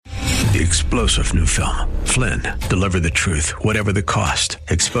the explosive new film, Flynn, Deliver the Truth, Whatever the Cost,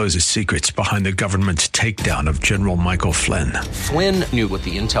 exposes secrets behind the government's takedown of General Michael Flynn. Flynn knew what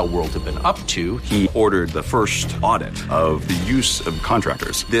the intel world had been up to. He ordered the first audit of the use of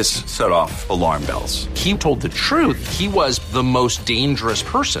contractors. This set off alarm bells. He told the truth. He was the most dangerous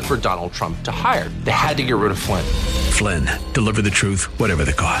person for Donald Trump to hire. They had to get rid of Flynn. Flynn, Deliver the Truth, Whatever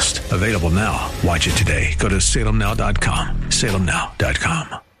the Cost. Available now. Watch it today. Go to salemnow.com.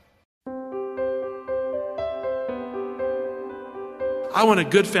 salemnow.com. I want a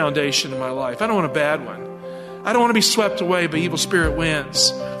good foundation in my life. I don't want a bad one. I don't want to be swept away by evil spirit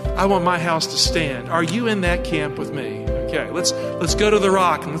winds. I want my house to stand. Are you in that camp with me? Okay, let's go to the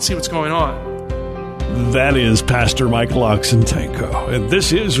rock and let's see what's going on. That is Pastor Michael Oxentenko, and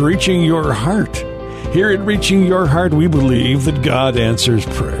this is Reaching Your Heart. Here at Reaching Your Heart, we believe that God answers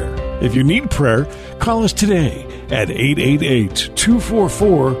prayer. If you need prayer, call us today at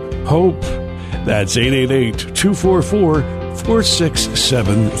 888-244-HOPE. That's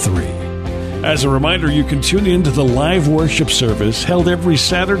 888-244-4673. As a reminder, you can tune in to the live worship service held every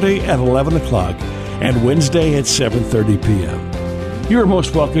Saturday at 11 o'clock and Wednesday at 7:30 p.m. You are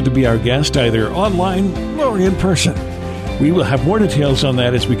most welcome to be our guest either online or in person. We will have more details on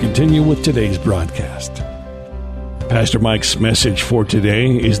that as we continue with today's broadcast. Pastor Mike's message for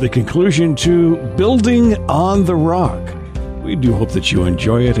today is the conclusion to Building on the Rock. We do hope that you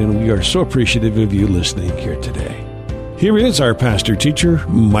enjoy it, and we are so appreciative of you listening here today. Here is our pastor-teacher,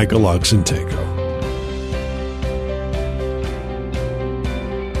 Michael Oxentenko.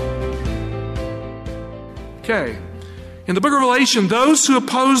 Okay. In the book of Revelation, those who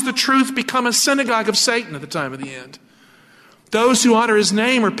oppose the truth become a synagogue of Satan at the time of the end. Those who honor his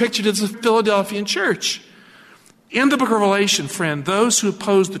name are pictured as the Philadelphian church. In the book of Revelation, friend, those who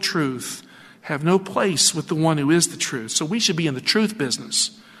oppose the truth have no place with the one who is the truth. So we should be in the truth business.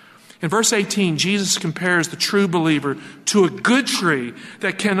 In verse 18, Jesus compares the true believer to a good tree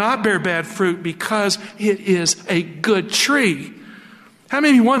that cannot bear bad fruit because it is a good tree. How many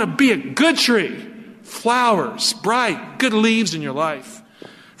of you want to be a good tree? Flowers, bright, good leaves in your life,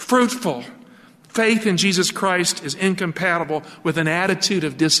 fruitful. Faith in Jesus Christ is incompatible with an attitude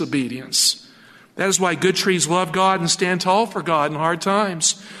of disobedience. That is why good trees love God and stand tall for God in hard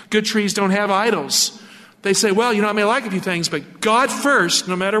times. Good trees don't have idols. They say, well, I may like a few things, but God first,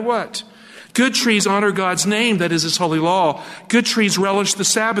 no matter what. Good trees honor God's name, that is His holy law. Good trees relish the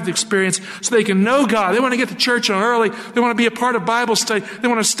Sabbath experience so they can know God. They want to get to church on early. They want to be a part of Bible study. They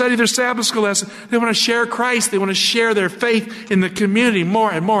want to study their Sabbath school lesson. They want to share Christ. They want to share their faith in the community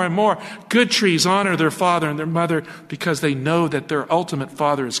more and more and more. Good trees honor their father and their mother because they know that their ultimate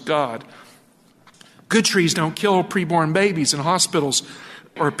father is God. Good trees don't kill preborn babies in hospitals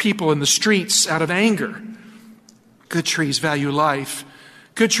or people in the streets out of anger. Good trees value life.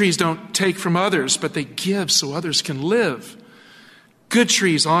 Good trees don't take from others, but they give so others can live. Good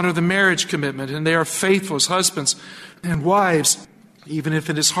trees honor the marriage commitment, and they are faithful as husbands and wives, even if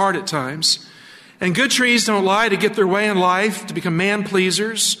it is hard at times. And good trees don't lie to get their way in life, to become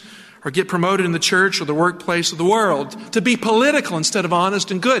man-pleasers, or get promoted in the church or the workplace or the world, to be political instead of honest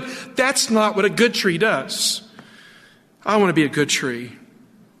and good. That's not what a good tree does. I want to be a good tree.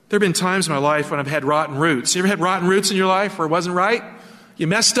 There have been times in my life when I've had rotten roots. You ever had rotten roots in your life where it wasn't right? You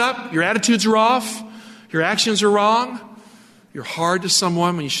messed up, your attitudes are off, your actions are wrong, you're hard to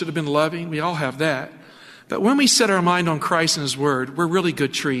someone when you should have been loving. We all have that. But when we set our mind on Christ and His Word, we're really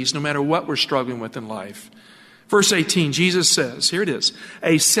good trees no matter what we're struggling with in life. Verse 18, Jesus says, here it is,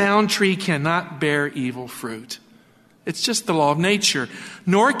 a sound tree cannot bear evil fruit. It's just the law of nature.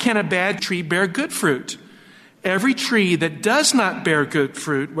 Nor can a bad tree bear good fruit. Every tree that does not bear good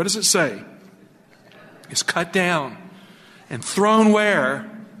fruit, what does it say? Is cut down and thrown where?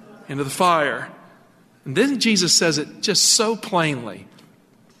 Into the fire. And then Jesus says it just so plainly.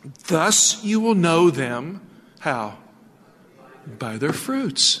 Thus you will know them, how? By their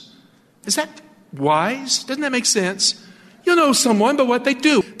fruits. Is that wise? Doesn't that make sense? You'll know someone by what they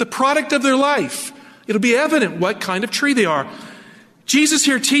do, the product of their life. It'll be evident what kind of tree they are. Jesus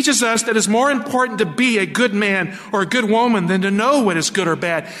here teaches us that it's more important to be a good man or a good woman than to know what is good or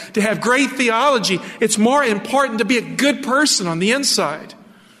bad. To have great theology, it's more important to be a good person on the inside.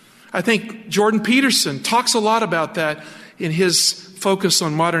 I think Jordan Peterson talks a lot about that in his focus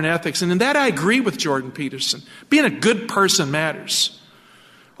on modern ethics. And in that I agree with Jordan Peterson. Being a good person matters.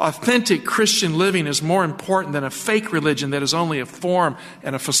 Authentic Christian living is more important than a fake religion that is only a form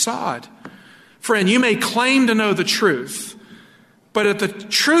and a facade. Friend, you may claim to know the truth, but if the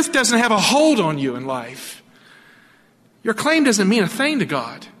truth doesn't have a hold on you in life, your claim doesn't mean a thing to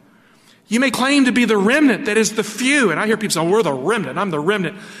God. You may claim to be the remnant, that is the few. And I hear people say, we're the remnant, I'm the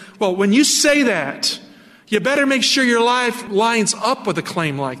remnant. Well, when you say that, you better make sure your life lines up with a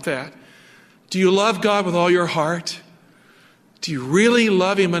claim like that. Do you love God with all your heart? Do you really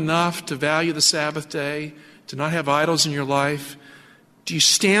love Him enough to value the Sabbath day, to not have idols in your life? Do you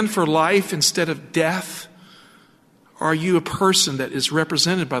stand for life instead of death? Or are you a person that is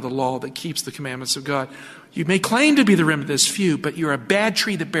represented by the law that keeps the commandments of God? You may claim to be the remnant, there's few, but you're a bad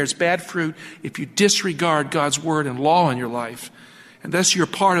tree that bears bad fruit if you disregard God's word and law in your life. And thus you're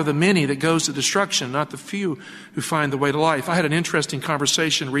part of the many that goes to destruction, not the few who find the way to life. I had an interesting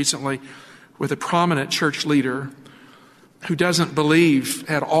conversation recently with a prominent church leader who doesn't believe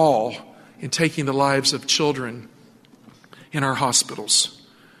at all in taking the lives of children in our hospitals.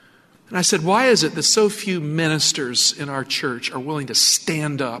 And I said, why is it that so few ministers in our church are willing to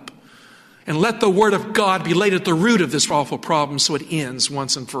stand up and let the Word of God be laid at the root of this awful problem so it ends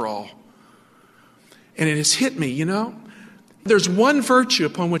once and for all? And it has hit me, there's one virtue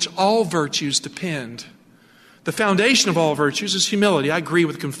upon which all virtues depend. The foundation of all virtues is humility. I agree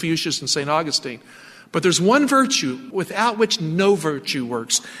with Confucius and St. Augustine. But there's one virtue without which no virtue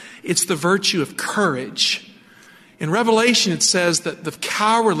works. It's the virtue of courage. In Revelation, it says that the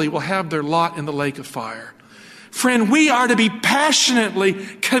cowardly will have their lot in the lake of fire. Friend, we are to be passionately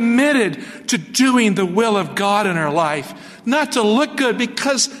committed to doing the will of God in our life, not to look good,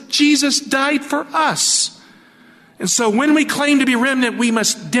 because Jesus died for us. And so when we claim to be remnant, we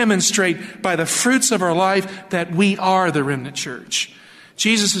must demonstrate by the fruits of our life that we are the remnant church.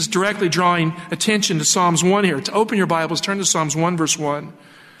 Jesus is directly drawing attention to Psalms 1 here. To open your Bibles, turn to Psalms 1, verse 1.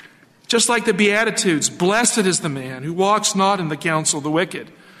 Just like the Beatitudes, blessed is the man who walks not in the counsel of the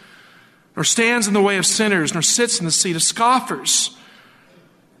wicked, nor stands in the way of sinners, nor sits in the seat of scoffers.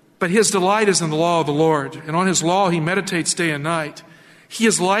 But his delight is in the law of the Lord, and on his law he meditates day and night. He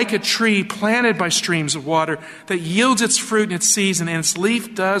is like a tree planted by streams of water that yields its fruit in its season, and its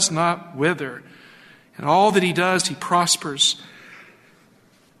leaf does not wither. And all that he does, he prospers.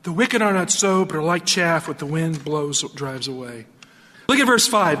 The wicked are not so, but are like chaff which the wind blows, drives away. Look at verse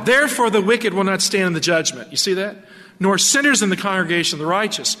 5. Therefore the wicked will not stand in the judgment. You see that? Nor sinners in the congregation of the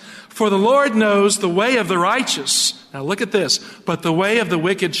righteous. For the Lord knows the way of the righteous. Now look at this. But the way of the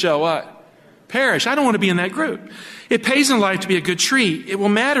wicked shall what? Perish. I don't want to be in that group. It pays in life to be a good tree. It will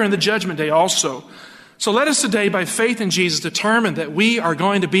matter in the judgment day also. So let us today, by faith in Jesus, determine that we are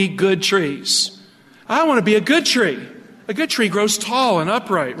going to be good trees. I want to be a good tree. A good tree grows tall and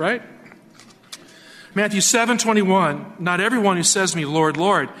upright, right? Matthew 7:21, not everyone who says to me, Lord,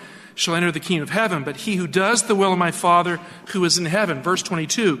 Lord, shall enter the kingdom of heaven, but he who does the will of my Father who is in heaven. Verse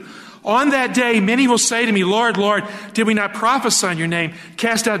 22, on that day many will say to me, Lord, Lord, did we not prophesy in your name,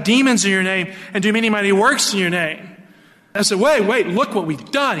 cast out demons in your name, and do many mighty works in your name? I said, wait, look what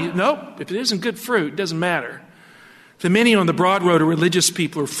we've done. No, if it isn't good fruit, it doesn't matter. The many on the broad road of religious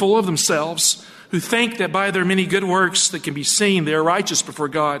people are full of themselves, who think that by their many good works that can be seen, they are righteous before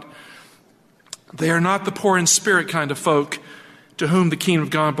God. They are not the poor in spirit kind of folk to whom the kingdom of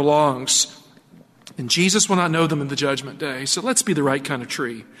God belongs. And Jesus will not know them in the judgment day. So let's be the right kind of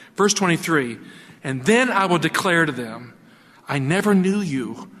tree. Verse 23, and then I will declare to them, I never knew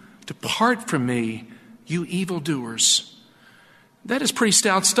you. Depart from me, you evildoers. That is pretty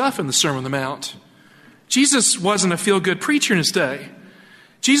stout stuff in the Sermon on the Mount. Jesus wasn't a feel-good preacher in his day.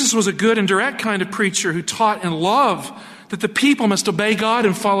 Jesus was a good and direct kind of preacher who taught in love that the people must obey God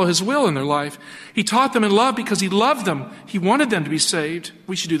and follow his will in their life. He taught them in love because he loved them. He wanted them to be saved.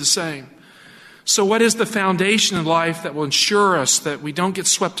 We should do the same. So what is the foundation in life that will ensure us that we don't get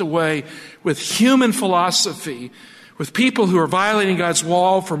swept away with human philosophy, with people who are violating God's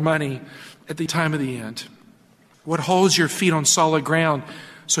law for money at the time of the end? What holds your feet on solid ground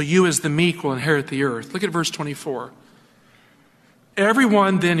so you as the meek will inherit the earth? Look at verse 24.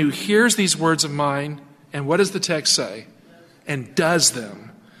 Everyone then who hears these words of mine, and what does the text say? And does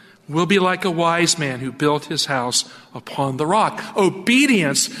them, will be like a wise man who built his house upon the rock.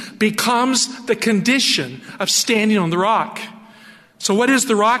 Obedience becomes the condition of standing on the rock. So what is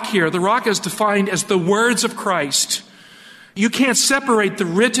the rock here? The rock is defined as the words of Christ. You can't separate the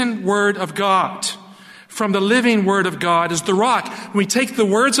written word of God from the living word of God as the rock. When we take the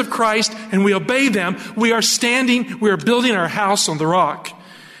words of Christ and we obey them, we are building our house on the rock.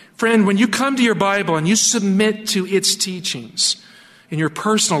 Friend, when you come to your Bible and you submit to its teachings in your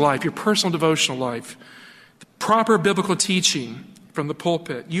personal life, your personal devotional life, the proper biblical teaching from the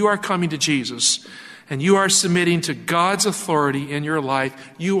pulpit, you are coming to Jesus and you are submitting to God's authority in your life.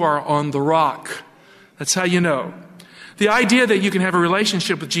 You are on the rock. That's how you know. The idea that you can have a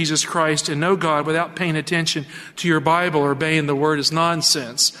relationship with Jesus Christ and know God without paying attention to your Bible or obeying the Word is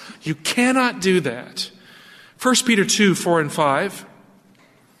nonsense. You cannot do that. 1 Peter 2, 4 and 5.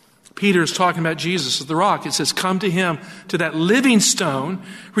 Peter is talking about Jesus as the rock. It says, come to him, to that living stone,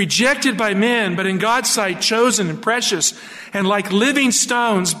 rejected by men, but in God's sight chosen and precious. And like living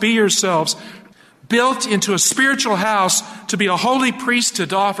stones, be yourselves built into a spiritual house to be a holy priesthood,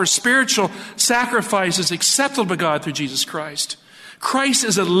 to offer spiritual sacrifices acceptable to God through Jesus Christ. Christ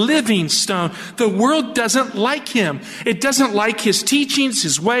is a living stone. The world doesn't like him. It doesn't like his teachings,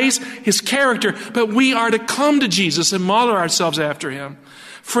 his ways, his character, but we are to come to Jesus and model ourselves after him.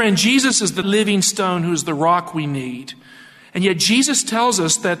 Friend, Jesus is the living stone who is the rock we need. And yet Jesus tells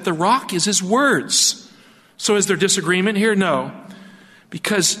us that the rock is his words. So is there disagreement here? No.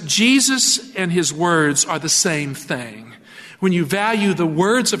 Because Jesus and his words are the same thing. When you value the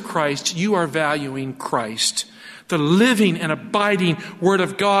words of Christ, you are valuing Christ. The living and abiding Word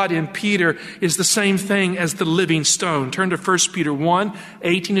of God in Peter is the same thing as the living stone. Turn to 1 Peter 1,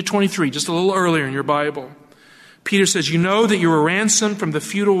 18 to 23, just a little earlier in your Bible. Peter says, you know that you were ransomed from the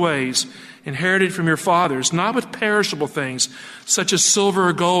futile ways inherited from your fathers, not with perishable things such as silver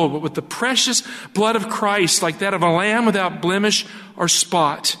or gold, but with the precious blood of Christ, like that of a lamb without blemish or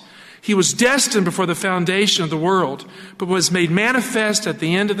spot. He was destined before the foundation of the world, but was made manifest at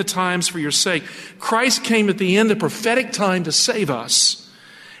the end of the times for your sake. Christ came at the end of prophetic time to save us.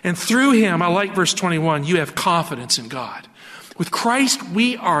 And through him, I like verse 21, you have confidence in God. With Christ,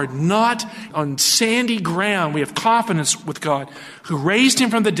 we are not on sandy ground. We have confidence with God, who raised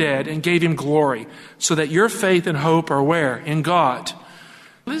him from the dead and gave him glory, so that your faith and hope are where? In God.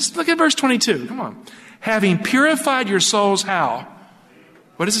 Let's look at verse 22. Come on. Having purified your souls, how?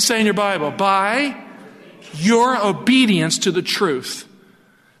 What does it say in your Bible? By your obedience to the truth,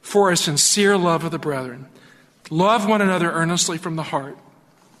 for a sincere love of the brethren. Love one another earnestly from the heart.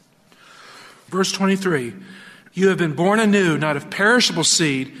 Verse 23. You have been born anew, not of perishable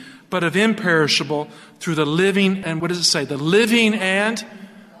seed, but of imperishable, through the living, and what does it say? The living and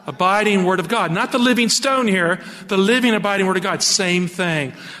abiding Word of God. Not the living stone here, the living, abiding Word of God. Same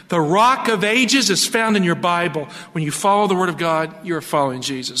thing. The rock of ages is found in your Bible. When you follow the Word of God, you're following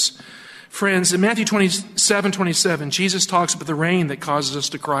Jesus. Friends, in Matthew 27:27, Jesus talks about the rain that causes us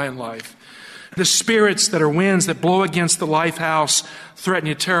to cry in life. The spirits that are winds that blow against the life house,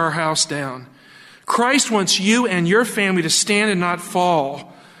 threatening to tear our house down. Christ wants you and your family to stand and not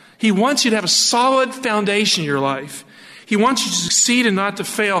fall. He wants you to have a solid foundation in your life. He wants you to succeed and not to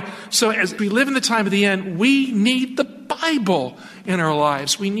fail. So as we live in the time of the end, we need the Bible in our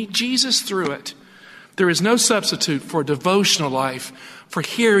lives. We need Jesus through it. There is no substitute for a devotional life, for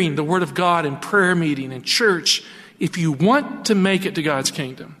hearing the Word of God in prayer meeting and church, if you want to make it to God's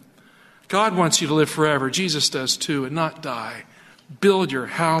kingdom. God wants you to live forever. Jesus does too, and not die. Build your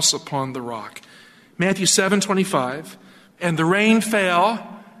house upon the rock. Matthew 7:25, and the rain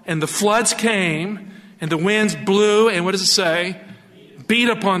fell, and the floods came, and the winds blew, and what does it say? Beat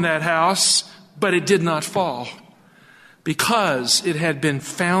upon that house, but it did not fall, because it had been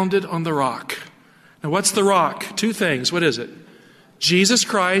founded on the rock. Now what's the rock? Two things. What is it? Jesus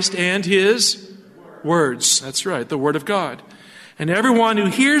Christ and his words. That's right, the Word of God. And everyone who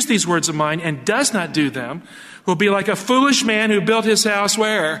hears these words of mine and does not do them will be like a foolish man who built his house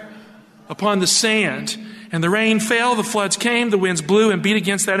where? Upon the sand. And the rain fell, the floods came, the winds blew and beat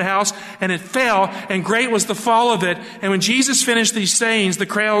against that house, and it fell, and great was the fall of it. And when Jesus finished these sayings, the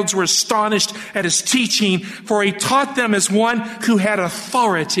crowds were astonished at his teaching, for he taught them as one who had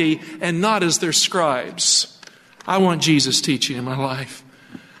authority and not as their scribes. I want Jesus' teaching in my life.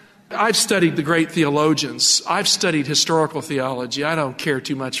 I've studied the great theologians. I've studied historical theology. I don't care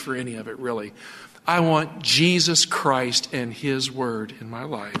too much for any of it, really. I want Jesus Christ and his word in my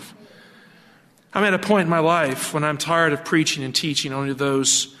life. I'm at a point in my life when I'm tired of preaching and teaching only to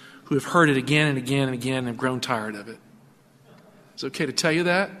those who have heard it again and again and again and have grown tired of it. Is it okay to tell you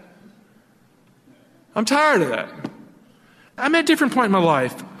that? I'm tired of that. I'm at a different point in my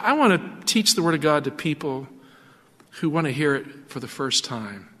life. I want to teach the Word of God to people who want to hear it for the first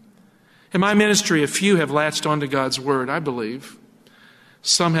time. In my ministry, a few have latched onto God's Word, I believe.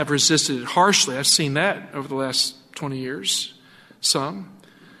 Some have resisted it harshly. I've seen that over the last 20 years. Some.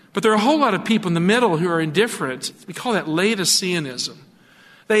 But there are a whole lot of people in the middle who are indifferent. We call that Laodiceanism.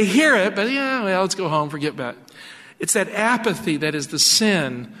 They hear it, but let's go home, forget about it. It's that apathy that is the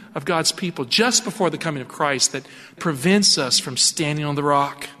sin of God's people just before the coming of Christ that prevents us from standing on the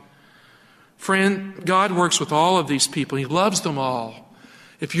rock. Friend, God works with all of these people. He loves them all.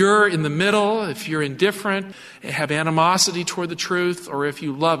 If you're in the middle, if you're indifferent, have animosity toward the truth, or if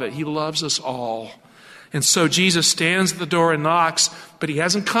you love it, He loves us all. And so Jesus stands at the door and knocks, but he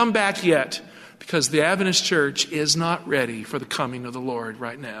hasn't come back yet because the Adventist church is not ready for the coming of the Lord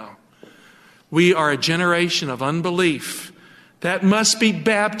right now. We are a generation of unbelief that must be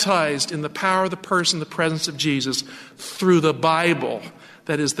baptized in the power of the person, the presence of Jesus, through the Bible.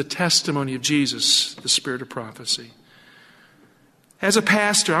 That is the testimony of Jesus, the spirit of prophecy. As a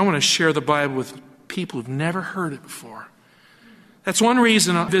pastor, I want to share the Bible with people who've never heard it before. That's one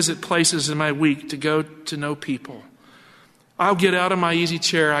reason I visit places in my week, to go to know people. I'll get out of my easy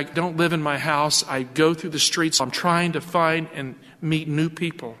chair. I don't live in my house. I go through the streets. I'm trying to find and meet new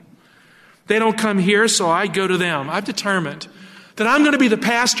people. They don't come here, so I go to them. I've determined that I'm going to be the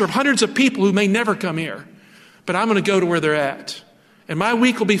pastor of hundreds of people who may never come here, but I'm going to go to where they're at. And my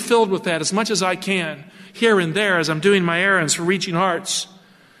week will be filled with that as much as I can, here and there, as I'm doing my errands for Reaching Hearts.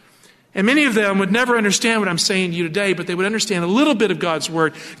 And many of them would never understand what I'm saying to you today, but they would understand a little bit of God's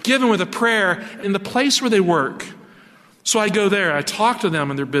Word given with a prayer in the place where they work. So I go there. I talk to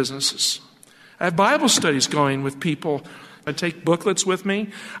them in their businesses. I have Bible studies going with people. I take booklets with me.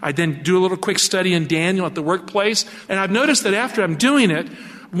 I then do a little quick study in Daniel at the workplace. And I've noticed that after I'm doing it,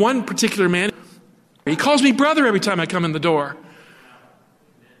 one particular man, he calls me brother every time I come in the door.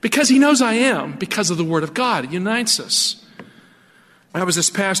 Because he knows I am, because of the Word of God. It unites us. I was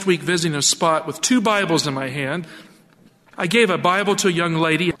this past week visiting a spot with 2 Bibles in my hand. I gave a Bible to a young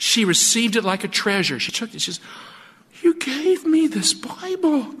lady. She received it like a treasure. She took it. She says, "You gave me this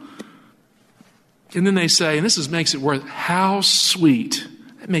Bible." And then they say, and this makes it worth, "How sweet."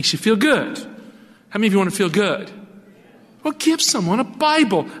 That makes you feel good. How many of you want to feel good? Well, give someone a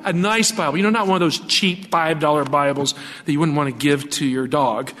Bible, a nice Bible. You know, not one of those cheap $5 Bibles that you wouldn't want to give to your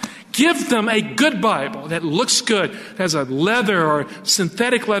dog. Give them a good Bible that looks good, that has a leather or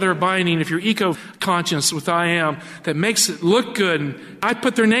synthetic leather binding, if you're eco-conscious with I am, that makes it look good. And I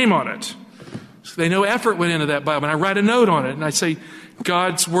put their name on it. So they know effort went into that Bible. And I write a note on it. And I say,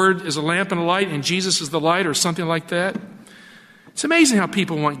 God's Word is a lamp and a light, and Jesus is the light, or something like that. It's amazing how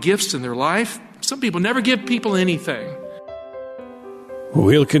people want gifts in their life. Some people never give people anything.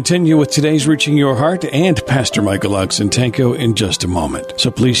 We'll continue with today's Reaching Your Heart and Pastor Michael Oxentenko in just a moment,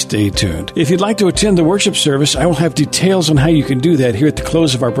 so please stay tuned. If you'd like to attend the worship service, I will have details on how you can do that here at the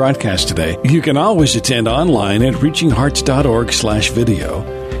close of our broadcast today. You can always attend online at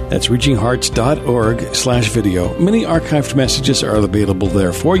reachinghearts.org/video. That's reachinghearts.org/video. Many archived messages are available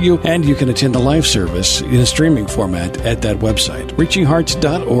there for you, and you can attend the live service in a streaming format at that website,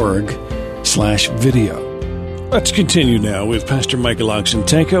 reachinghearts.org/video. Let's continue now with Pastor Michael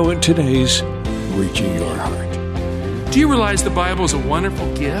Oxentenko in today's Reaching Your Heart. Do you realize the Bible is a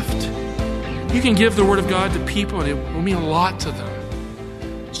wonderful gift? You can give the Word of God to people and it will mean a lot to them.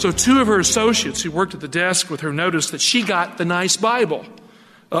 So 2 of her associates who worked at the desk with her noticed that she got the nice Bible.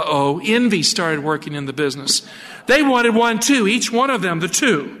 Envy started working in the business. They wanted one too, each one of them, the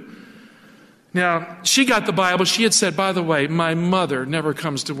 2. Now, she got the Bible. She had said, by the way, my mother never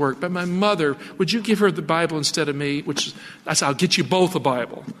comes to work, but my mother, would you give her the Bible instead of me? I said, I'll get you both a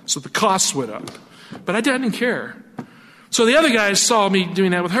Bible. So the costs went up. But I didn't care. So the other guys saw me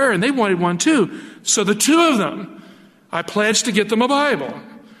doing that with her, and they wanted one too. So the 2 of them, I pledged to get them a Bible.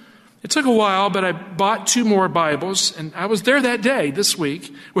 It took a while, but I bought 2 more Bibles, and I was there that day, this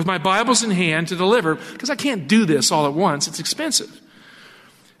week, with my Bibles in hand to deliver, because I can't do this all at once. It's expensive.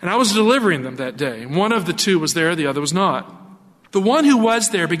 And I was delivering them that day. And one of the 2 was there, the other was not. The one who was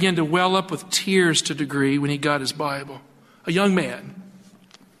there began to well up with tears to a degree when he got his Bible. A young man.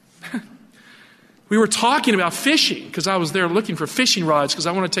 We were talking about fishing, because I was there looking for fishing rods, because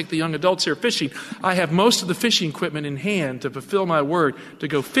I want to take the young adults here fishing. I have most of the fishing equipment in hand to fulfill my word to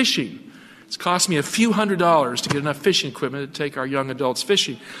go fishing. It's cost me a few $100s to get enough fishing equipment to take our young adults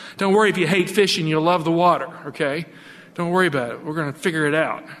fishing. Don't worry if you hate fishing, you'll love the water, okay? Don't worry about it. We're going to figure it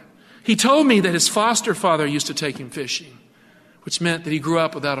out. He told me that his foster father used to take him fishing, which meant that he grew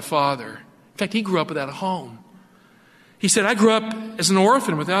up without a father. In fact, he grew up without a home. He said, I grew up as an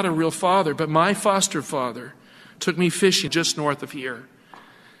orphan without a real father, but my foster father took me fishing just north of here.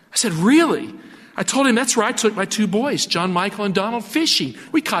 I said, really? I told him, that's right. I took my 2 boys, John Michael and Donald, fishing.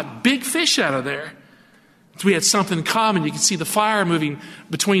 We caught big fish out of there. We had something in common. You could see the fire moving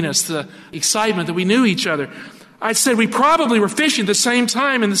between us, the excitement that we knew each other. I said, we probably were fishing at the same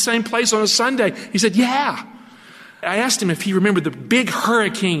time in the same place on a Sunday. He said, yeah. I asked him if he remembered the big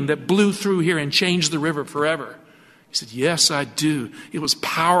hurricane that blew through here and changed the river forever. He said, yes, I do. It was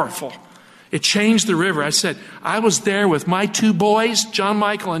powerful. It changed the river. I said, I was there with my 2 boys, John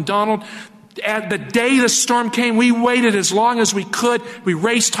Michael and Donald. At the day the storm came, we waited as long as we could. We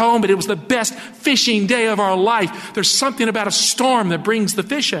raced home, but it was the best fishing day of our life. There's something about a storm that brings the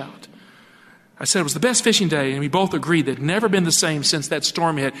fish out. I said it was the best fishing day, and we both agreed that it had never been the same since that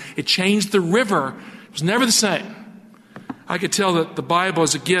storm hit. It changed the river. It was never the same. I could tell that the Bible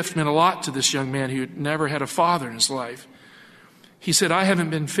as a gift meant a lot to this young man who had never had a father in his life. He said, I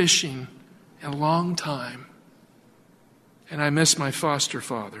haven't been fishing in a long time, and I miss my foster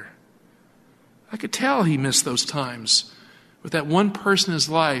father. I could tell he missed those times with that one person in his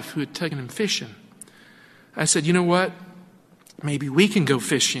life who had taken him fishing. I said, you know what? Maybe we can go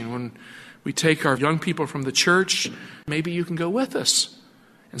fishing when we take our young people from the church. Maybe you can go with us.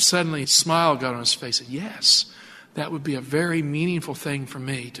 And suddenly a smile got on his face. He said, yes, that would be a very meaningful thing for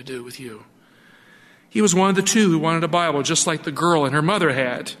me to do with you. He was one of the two who wanted a Bible, just like the girl and her mother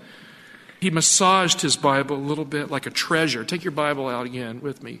had. He massaged his Bible a little bit like a treasure. Take your Bible out again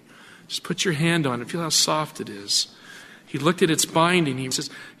with me. Just put your hand on it. Feel how soft it is. He looked at its binding. He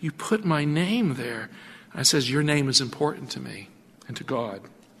says, you put my name there. I says, your name is important to me and to God.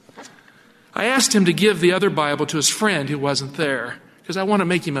 I asked him to give the other Bible to his friend who wasn't there because I want to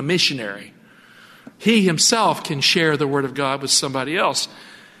make him a missionary. He himself can share the Word of God with somebody else.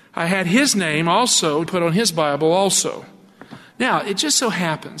 I had his name also put on his Bible also. Now, it just so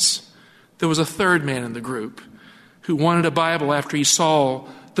happens there was a third man in the group who wanted a Bible after he saw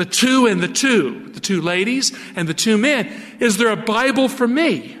the two and the two ladies and the two men. Is there a Bible for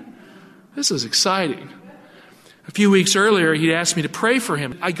me? This is exciting. A few weeks earlier, he asked me to pray for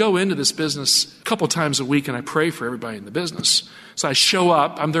him. I go into this business a couple times a week and I pray for everybody in the business. So I show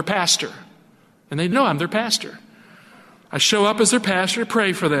up, I'm their pastor. And they know I'm their pastor. I show up as their pastor to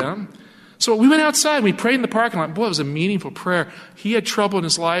pray for them. So we went outside, we prayed in the parking lot. Boy, it was a meaningful prayer. He had trouble in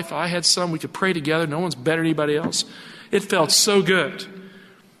his life, I had some. We could pray together. No one's better than anybody else. It felt so good.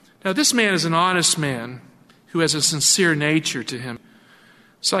 Now, this man is an honest man who has a sincere nature to him.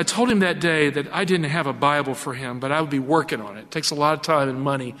 So I told him that day that I didn't have a Bible for him, but I would be working on it. It takes a lot of time and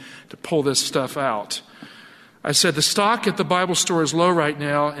money to pull this stuff out. I said, the stock at the Bible store is low right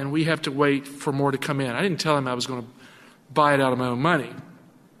now, and we have to wait for more to come in. I didn't tell him I was going to buy it out of my own money.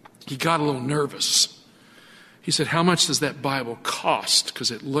 He got a little nervous. He said, how much does that Bible cost?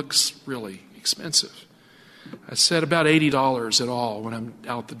 Because it looks really expensive. I said, about $80 at all when I'm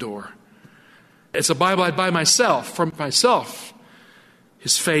out the door. It's a Bible I'd buy myself, for myself.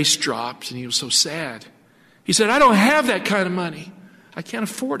 His face dropped, and he was so sad. He said, I don't have that kind of money. I can't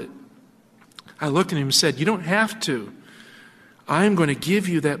afford it. I looked at him and said, you don't have to. I'm going to give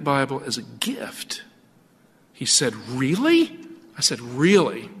you that Bible as a gift. He said, really? I said,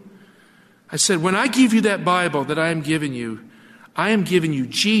 really? I said, when I give you that Bible that I am giving you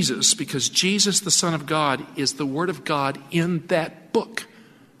Jesus, because Jesus, the Son of God, is the Word of God in that book.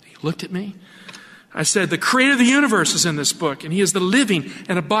 He looked at me. I said, the creator of the universe is in this book, and he is the living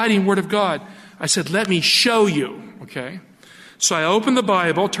and abiding Word of God. I said, let me show you, okay? So I opened the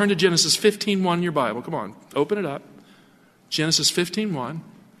Bible, turned to Genesis 15:1 in your Bible. Come on, open it up. Genesis 15:1.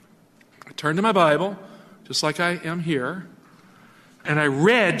 I turned to my Bible, just like I am here, and I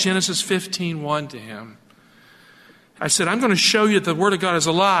read Genesis 15:1 to him. I said, I'm going to show you that the Word of God is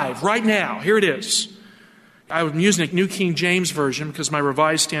alive right now. Here it is. I'm using a New King James Version because my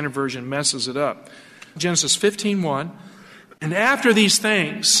Revised Standard Version messes it up. Genesis 15:1. And after these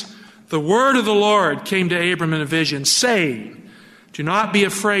things, the word of the Lord came to Abram in a vision, saying, do not be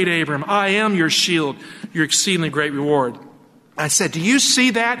afraid, Abram. I am your shield, your exceedingly great reward. I said, do you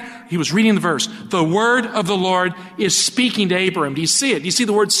see that? He was reading the verse. The word of the Lord is speaking to Abram. Do you see it? Do you see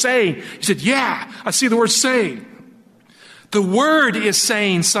the word saying? He said, yeah, I see the word saying. The Word is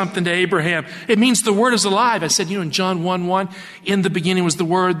saying something to Abraham. It means the Word is alive. I said, in John 1:1, in the beginning was the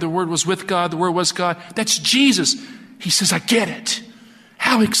Word was with God, the Word was God. That's Jesus. He says, I get it.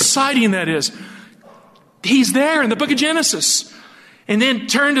 How exciting that is. He's there in the book of Genesis. And then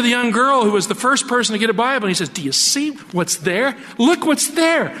turned to the young girl who was the first person to get a Bible, and he says, do you see what's there? Look what's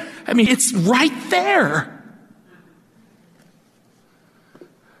there. I mean, it's right there.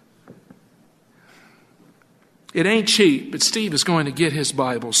 It ain't cheap, but Steve is going to get his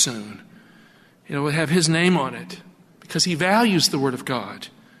Bible soon. It'll have his name on it because he values the Word of God.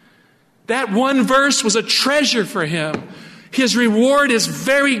 That one verse was a treasure for him. His reward is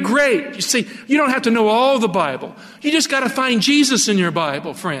very great. You see, you don't have to know all the Bible. You just got to find Jesus in your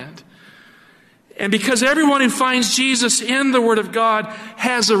Bible, friend. And because everyone who finds Jesus in the Word of God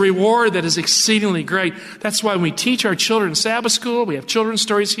has a reward that is exceedingly great. That's why when we teach our children in Sabbath school, we have children's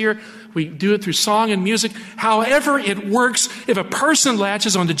stories here. We do it through song and music. However it works, if a person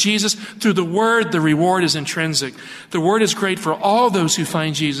latches onto Jesus through the Word, the reward is intrinsic. The Word is great for all those who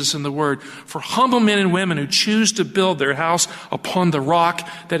find Jesus in the Word, for humble men and women who choose to build their house upon the rock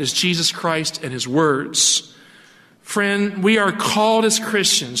that is Jesus Christ and His words. Friend, we are called as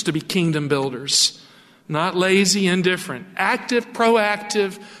Christians to be kingdom builders, not lazy, indifferent, active,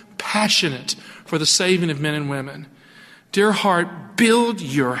 proactive, passionate for the saving of men and women. Dear heart, build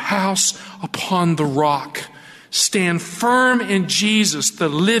your house upon the rock. Stand firm in Jesus, the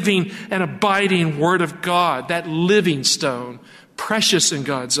living and abiding Word of God, that living stone, precious in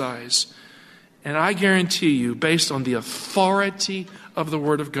God's eyes. And I guarantee you, based on the authority of the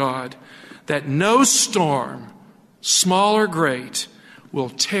Word of God, that no storm, small or great, will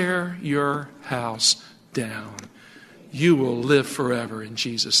tear your house down. You will live forever in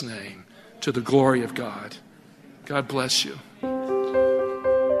Jesus' name, to the glory of God. God bless you.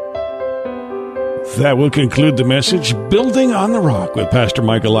 That will conclude the message, Building on the Rock, with Pastor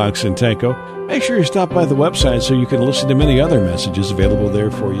Michael Oxentenko. Make sure you stop by the website so you can listen to many other messages available there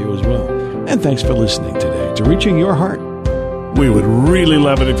for you as well. And thanks for listening today to Reaching Your Heart. We would really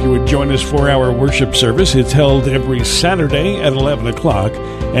love it if you would join us for our worship service. It's held every Saturday at 11 o'clock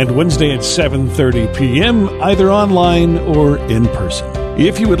and Wednesday at 7:30 p.m., either online or in person.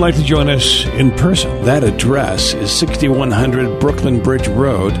 If you would like to join us in person, that address is 6100 Brooklyn Bridge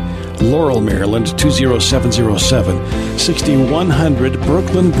Road, Laurel, Maryland, 20707. 6100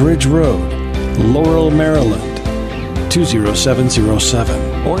 Brooklyn Bridge Road, Laurel, Maryland,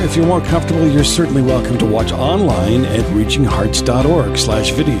 20707. Or if you're more comfortable, you're certainly welcome to watch online at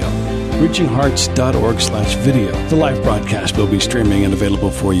reachinghearts.org/video. reachinghearts.org/video. The live broadcast will be streaming and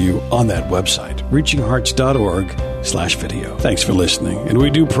available for you on that website, reachinghearts.org/video. Thanks for listening, and we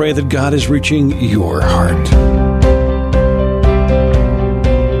do pray that God is reaching your heart.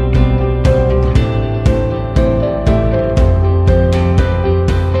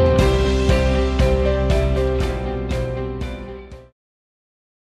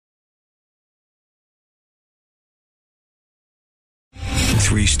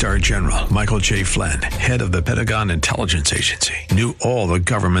 Three-star General Michael J. Flynn, head of the Pentagon Intelligence Agency, knew all the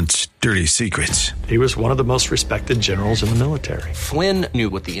government's dirty secrets. He was one of the most respected generals in the military. Flynn knew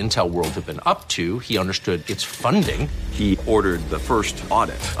what the intel world had been up to. He understood its funding. He ordered the first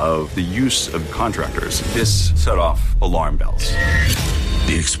audit of the use of contractors. This set off alarm bells.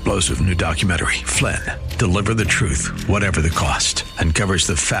 The explosive new documentary, Flynn, Deliver the Truth, Whatever the Cost, uncovers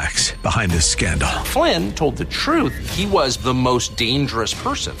the facts behind this scandal. Flynn told the truth. He was the most dangerous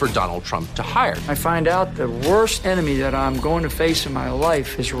person for Donald Trump to hire. I find out the worst enemy that I'm going to face in my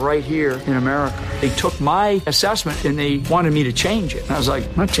life is right here in America. They took my assessment and they wanted me to change it. And I was like,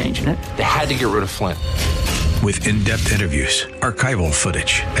 I'm not changing it. They had to get rid of Flynn. With in-depth interviews, archival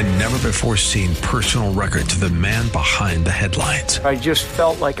footage, and never-before-seen personal records of the man behind the headlines. I just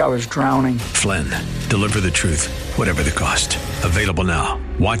felt like I was drowning. Flynn, Deliver the Truth, Whatever the Cost. Available now.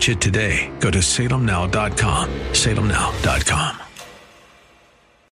 Watch it today. Go to salemnow.com. salemnow.com.